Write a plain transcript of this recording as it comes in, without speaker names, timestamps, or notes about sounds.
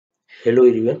Hello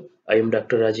everyone, I am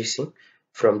Dr. Rajesh Singh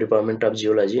from Department of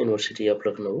Geology, University of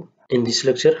Lucknow. In this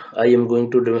lecture, I am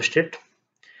going to demonstrate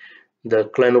the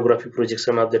Clinographic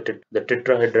projection of the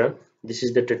tetrahedron. This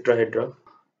is the tetrahedron.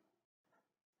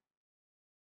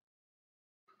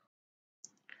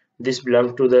 This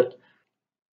belongs to the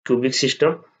cubic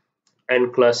system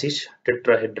and class is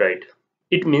tetrahedrite.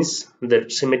 It means the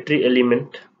symmetry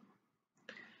element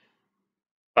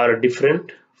are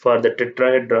different for the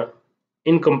tetrahedron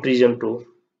in comparison to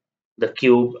the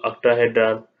cube,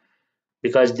 octahedron,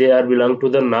 because they are belong to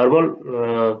the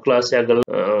normal class या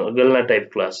Galna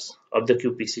type class of the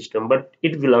cubic system, but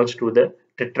it belongs to the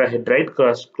tetrahedrite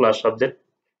class of the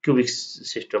cubic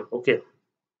system. Okay,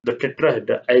 the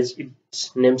tetrahedra, as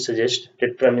its name suggests,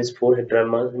 tetra means four,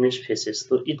 hedron means faces,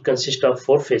 so it consists of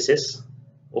four faces,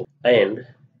 and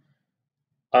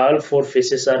all four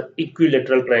faces are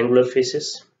equilateral triangular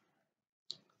faces.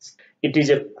 It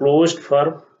is a closed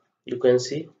form. You can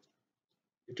see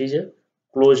it is a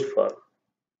closed form.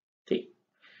 Okay.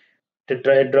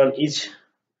 Tetrahedron is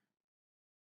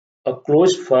a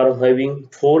closed form having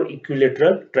four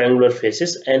equilateral triangular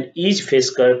faces, and each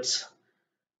face cuts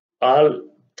all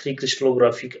three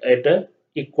crystallographic at a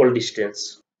equal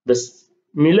distance. The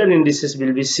Miller indices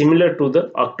will be similar to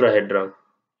the octahedron.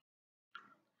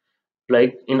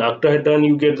 Like in octahedron,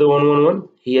 you get the 111.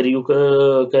 Here you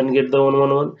can get the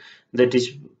 111. That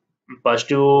is,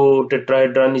 positive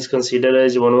tetrahedron is considered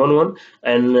as 111,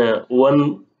 and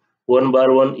 1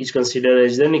 bar 1 is considered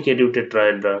as the negative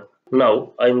tetrahedron.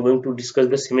 Now I am going to discuss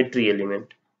the symmetry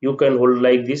element. You can hold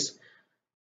like this.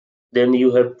 Then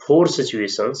you have four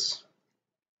situations.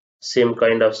 Same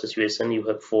kind of situation, you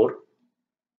have four.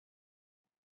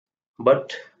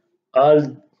 But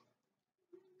all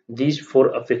these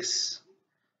four apex,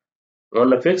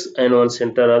 one apex and one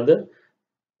center of the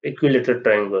equilateral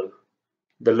triangle.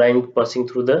 The line passing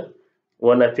through the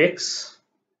one apex,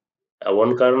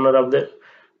 one corner of the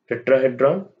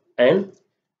tetrahedron, and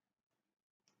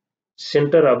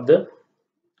center of the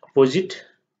opposite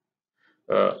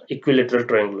equilateral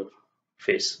triangular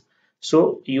face.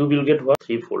 So you will get what?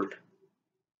 Threefold.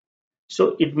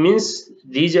 So it means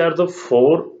these are the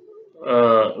four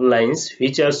lines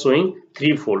which are showing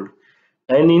threefold,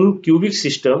 and in cubic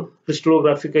system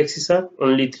crystallographic axes are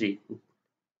only three.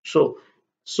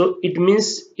 So it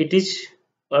means it is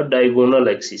a diagonal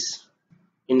axis.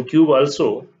 In cube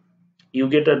also you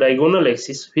get a diagonal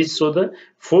axis which show the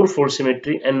four-fold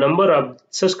symmetry, and number of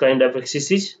such kind of axis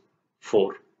is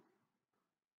 4.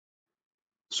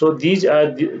 So these are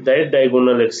that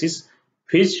diagonal axis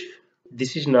which,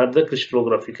 this is not the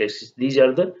crystallographic axis, these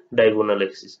are the diagonal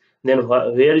axis. Then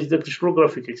where is the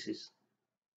crystallographic axis?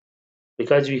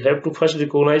 Because we have to first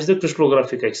recognize the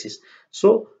crystallographic axis.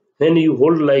 So when you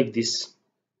hold like this,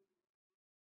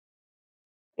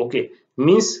 okay,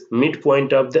 means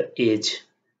midpoint of the edge.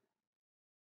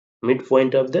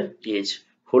 Midpoint of the edge.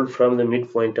 Hold from the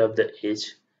midpoint of the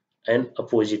edge and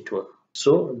opposite one.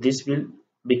 So this will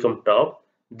become top,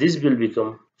 this will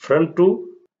become front to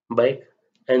back,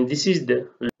 and this is the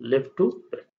left to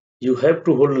right. You have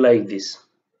to hold like this.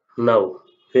 Now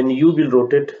when you will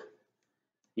rotate,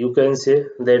 you can say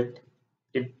that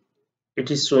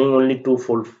it is showing only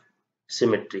two-fold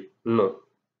symmetry. No,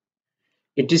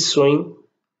 it is showing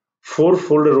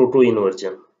four-fold roto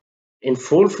inversion. In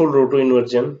four-fold roto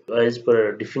inversion, as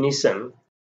per definition,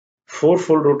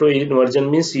 four-fold roto inversion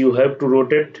means you have to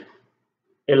rotate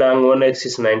along one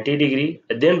axis 90 degree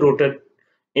and then rotate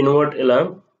inward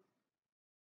along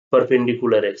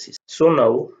perpendicular axis. So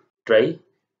now try.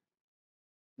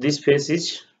 This face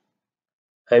is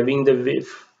having the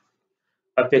wave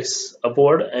apex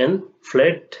upward and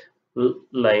flat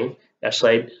line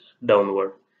aside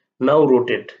downward. Now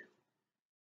rotate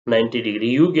 90 degree.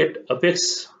 You get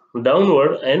apex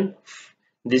downward and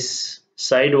this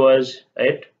side was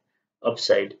at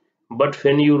upside. But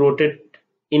when you rotate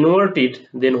invert it,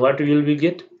 then what will we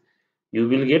get? You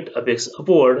will get apex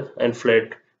upward and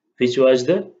flat, which was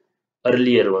the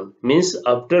earlier one. Means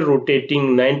after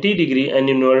rotating 90 degree and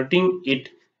inverting it,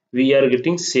 we are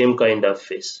getting same kind of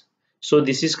face. So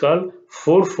this is called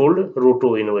four-fold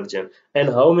roto inversion. And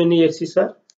how many axes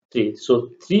are? 3. So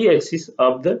 3 axes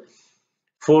of the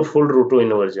four-fold roto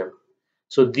inversion.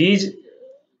 So these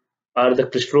are the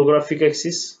crystallographic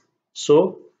axis.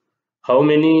 So how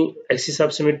many axes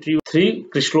of symmetry? 3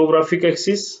 crystallographic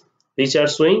axes which are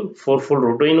showing four-fold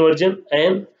roto inversion,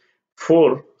 and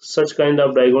 4 such kind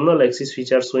of diagonal axes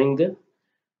which are showing the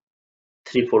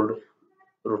threefold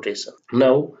rotation.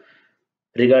 Now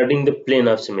regarding the plane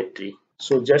of symmetry,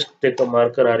 so just take a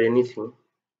marker or anything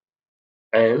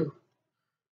and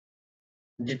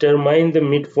determine the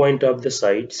midpoint of the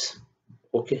sides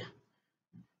Okay,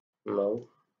 now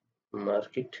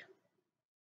mark it.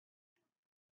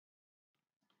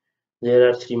 There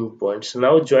are 3 points.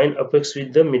 Now join apex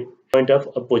with the midpoint of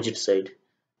opposite side.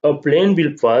 A plane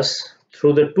will pass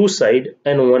through the two sides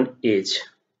and one edge.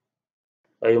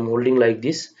 I am holding like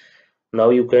this. Now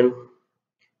you can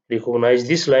recognize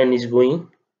this line is going.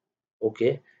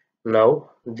 Okay,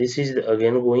 now this is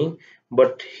again going,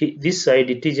 but this side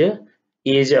it is a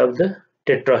edge of the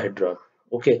tetrahedron.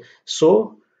 Okay,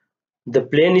 so the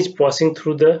plane is passing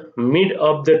through the mid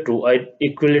of the two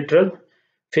equilateral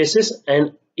faces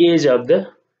and edge of the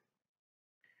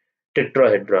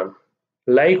tetrahedron.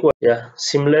 Likewise, yeah,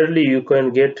 similarly you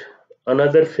can get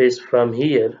another face from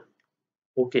here.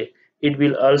 Okay, it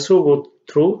will also go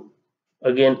through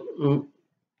again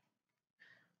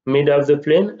mid of the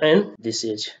plane and this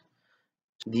edge.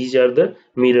 These are the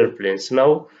mirror planes.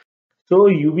 Now, so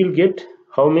you will get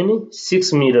how many?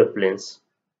 6 mirror planes.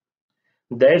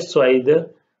 That's why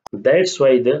the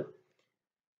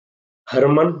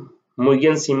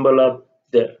Hermann-Mugen symbol of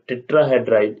the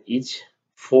tetrahedrite is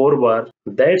 4 bar.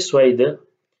 That's why the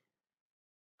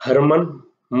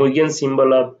Hermann-Mugen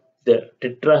symbol of the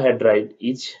tetrahedrite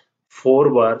is 4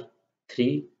 bar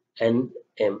 3 and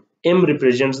M. M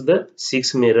represents the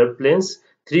 6 mirror planes.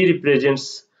 3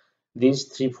 represents these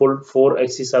threefold 4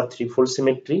 axis of threefold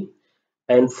symmetry,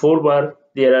 and 4 bar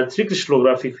there are 3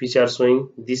 crystallographic which are showing.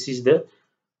 This is the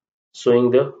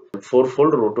showing the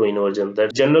fourfold roto inversion. The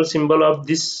general symbol of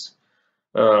this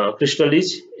crystal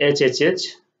is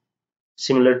HHH,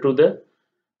 similar to the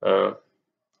uh,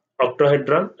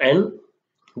 octahedron, and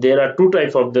there are two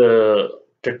types of the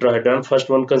tetrahedron. First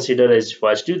one considered as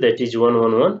positive, that is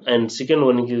 111, and second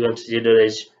one is considered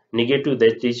as negative,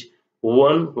 that is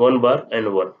 1 bar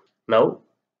and 1. Now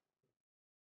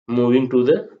moving to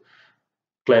the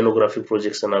clinographic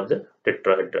projection of the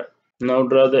tetrahedron. Now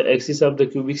draw the axis of the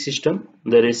cubic system.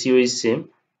 The ratio is same: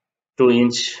 2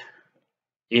 inch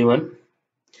A1,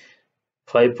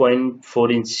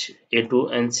 5.4 inch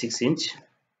A2, and 6 inch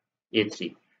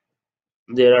A3.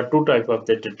 There are two types of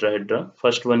the tetrahedron.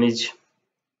 First one is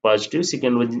positive,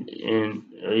 second one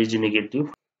is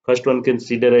negative. First one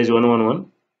considered as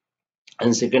 111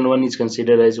 and second one is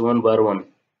considered as 1 bar 1.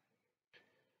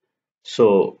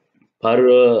 So for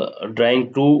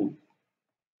drawing two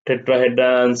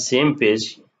tetrahedron same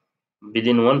page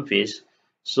within one page,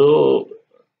 so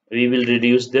we will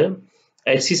reduce the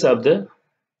axis of the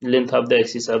length of the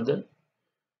axis of the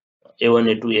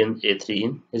A1, A2 and A3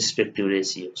 in respective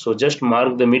ratio. So just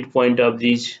mark the midpoint of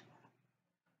these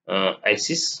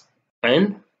axis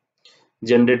and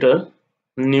generate a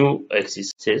new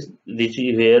axis. Says this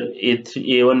is where A3,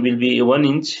 A1 will be 1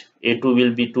 inch, A2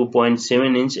 will be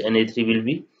 2.7 inch, and A3 will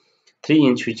be 3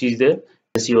 inch, which is the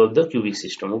ratio of the cubic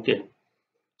system. Okay,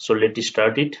 so let us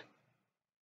start it.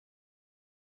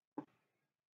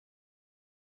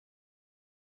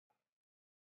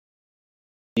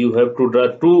 You have to draw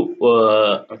two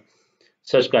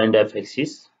such kind of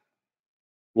axis,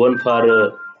 one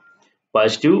for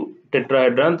positive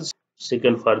tetrahedron,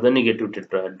 second for the negative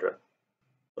tetrahedron.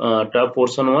 Top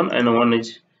portion one and one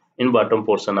is in bottom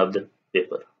portion of the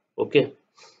paper. Okay,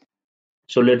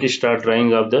 so let us start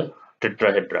drawing of the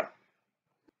tetrahedron.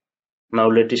 Now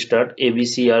let us start.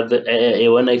 ABC are the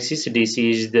A1 axis, DC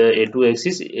is the A2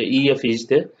 axis, EF is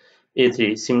the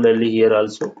A3. Similarly here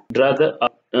also draw the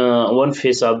one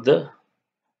face of the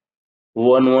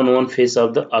 111 face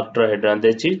of the octahedron,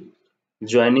 that is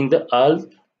joining the all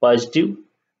positive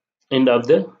end of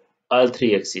the all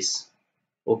three axes.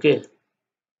 Okay,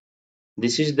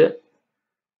 this is the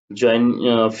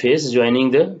face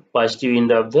joining the positive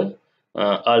end of the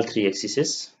all three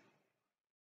axes.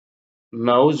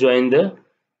 Now join the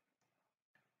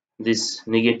this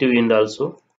negative end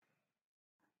also.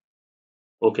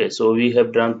 Okay, so we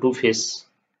have drawn two faces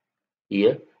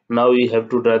here. Now we have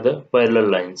to draw the parallel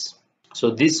lines.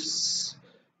 So this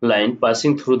line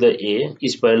passing through the A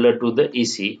is parallel to the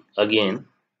EC. Again,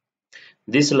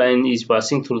 this line is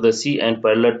passing through the C and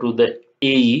parallel to the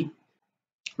AE.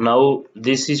 Now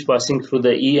this is passing through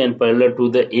the E and parallel to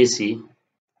the AC.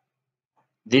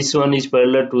 This one is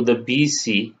parallel to the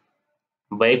BC,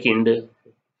 back end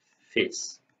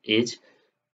face edge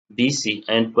BC,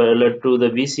 and parallel to the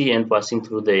BC and passing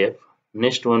through the F.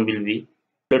 Next one will be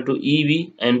parallel to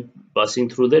EV and passing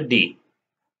through the D.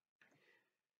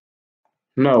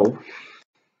 Now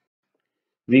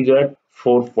we got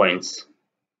 4 points,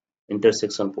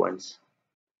 intersection points.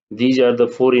 These are the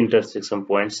 4 intersection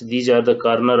points. These are the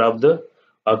corner of the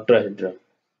octahedron.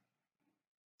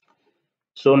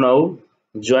 So now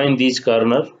join these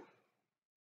corner.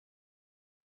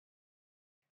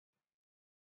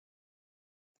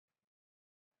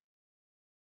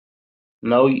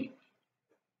 Now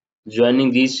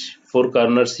joining these four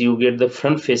corners, you get the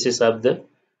front faces of the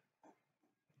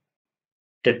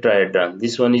tetrahedron.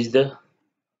 This one is the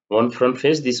one front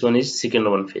face, this one is second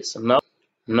one face.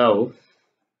 Now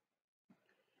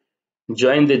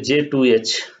join the J to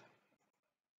H.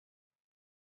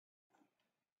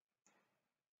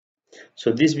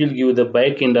 So this will give the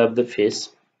back end of the face.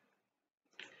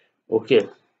 Okay,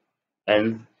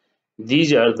 and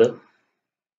these are the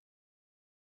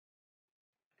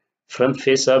front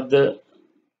face of the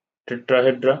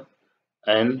tetrahedron,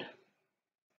 and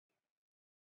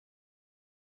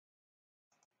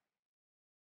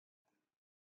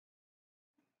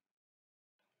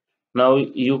now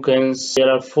you can see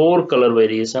there are four color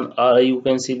variation. You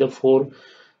can see the four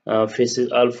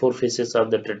faces, all four faces of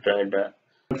the tetrahedron.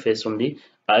 Face only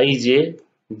IJ,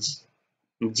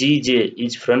 GJ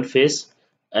is front face,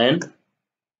 and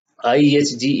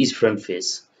IHG is front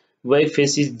face. Y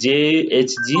face is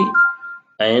JHG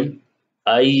and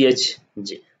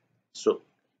IHJ. So,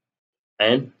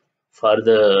 and for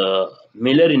the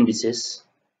Miller indices,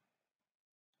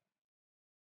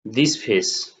 this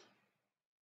face,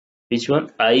 which one?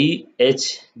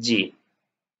 IHG,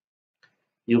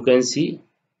 you can see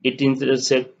it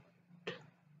intersect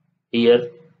here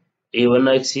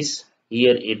A1 axis,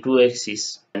 here A2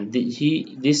 axis, and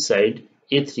this side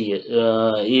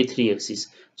A3 axis.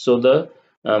 So the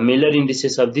Miller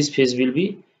indices of this face will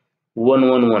be 1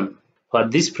 1 1. For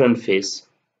this front face,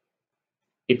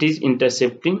 it is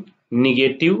intercepting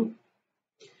negative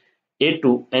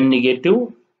A2 and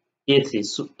negative A3,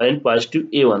 so, and positive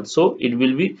A1. So it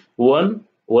will be 1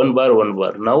 1 bar 1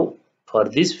 bar. Now for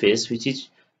this face, which is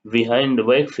behind the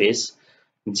back face,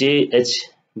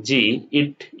 JHG,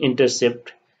 it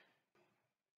intercept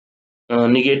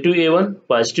negative A1,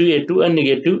 positive A2 and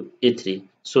negative A3.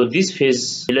 So this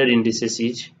phase Miller indices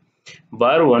is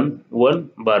bar 1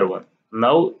 1 bar 1.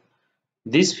 Now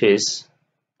this phase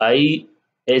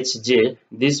IHJ,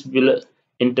 this will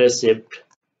intercept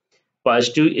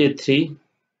positive A3,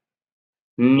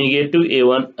 negative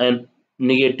A1 and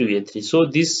negative A3. So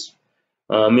this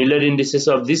Miller indices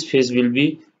of this phase will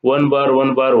be 1 bar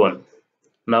 1 bar 1.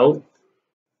 Now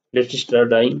let's start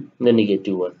drawing the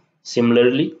negative one.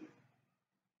 Similarly,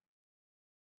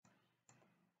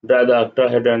 draw the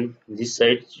octahedron this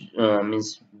side,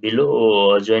 means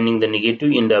below, joining the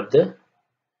negative end of the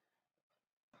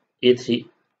A3,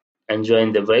 and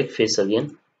join the back face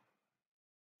again.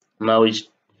 Now we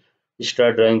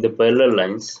start drawing the parallel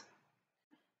lines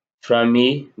from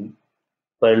A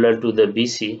parallel to the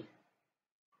BC.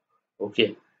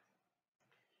 Okay,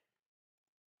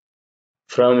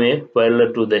 from A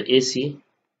parallel to the AC,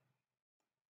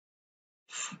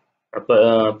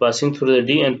 passing through the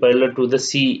D and parallel to the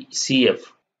CF.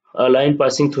 A line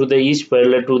passing through the east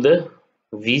parallel to the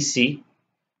VC.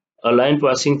 A line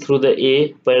passing through the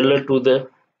A parallel to the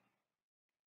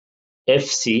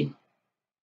FC,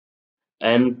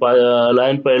 and a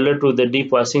line parallel to the D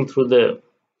passing through the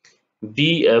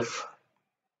BF.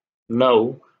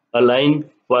 Now a line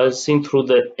passing through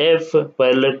the F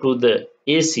parallel to the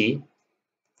AC,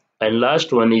 and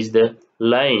last one is the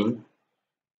line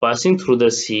passing through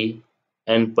the C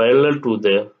and parallel to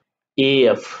the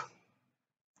AF.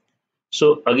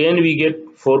 So again we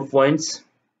get 4 points.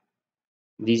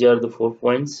 These are the 4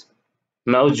 points.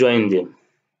 Now join them.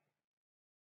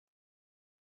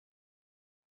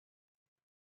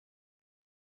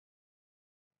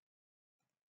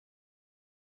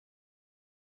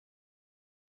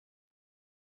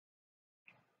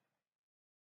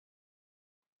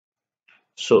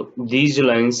 So these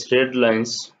lines, red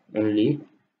lines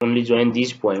only join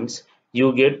these points.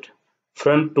 You get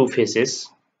front two faces.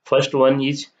 First one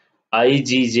is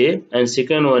IGJ and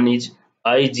second one is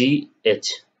IGH.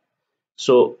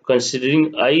 So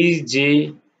considering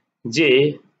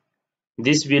IJJ,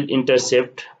 this will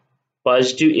intercept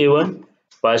positive A1,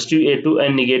 positive A2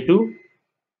 and negative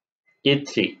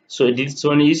A3. So this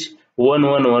one is 1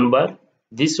 1 1 bar.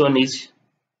 This one is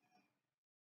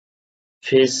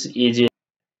face is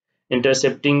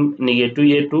intercepting negative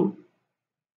A2,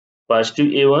 positive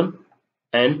A1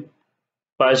 and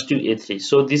positive A3.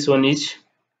 So this one is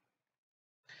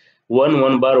 1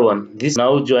 1 bar 1. This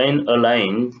now join a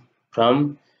line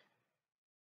from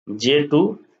J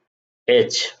to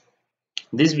H.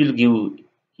 This will give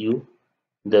you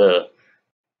the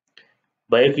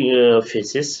back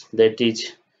faces, that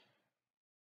is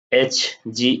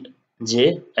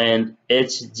HGJ and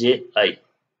HJI,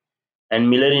 and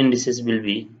Miller indices will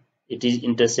be, it is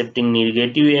intercepting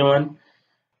negative A1,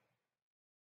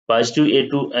 positive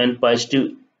A2 and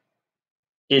positive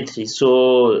A3.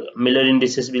 So Miller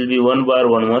indices will be 1 bar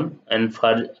 1 1, and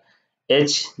for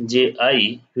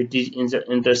HJI, which is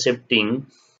intercepting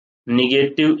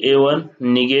negative A1,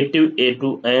 negative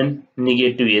A2 and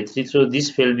negative A3. So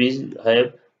this will be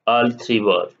have all three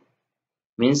bar,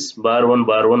 means bar 1,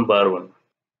 bar 1, bar 1.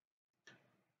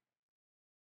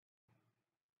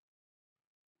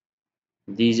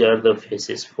 These are the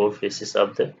faces, four faces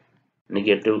of the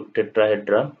negative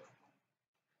tetrahedron.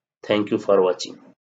 Thank you for watching.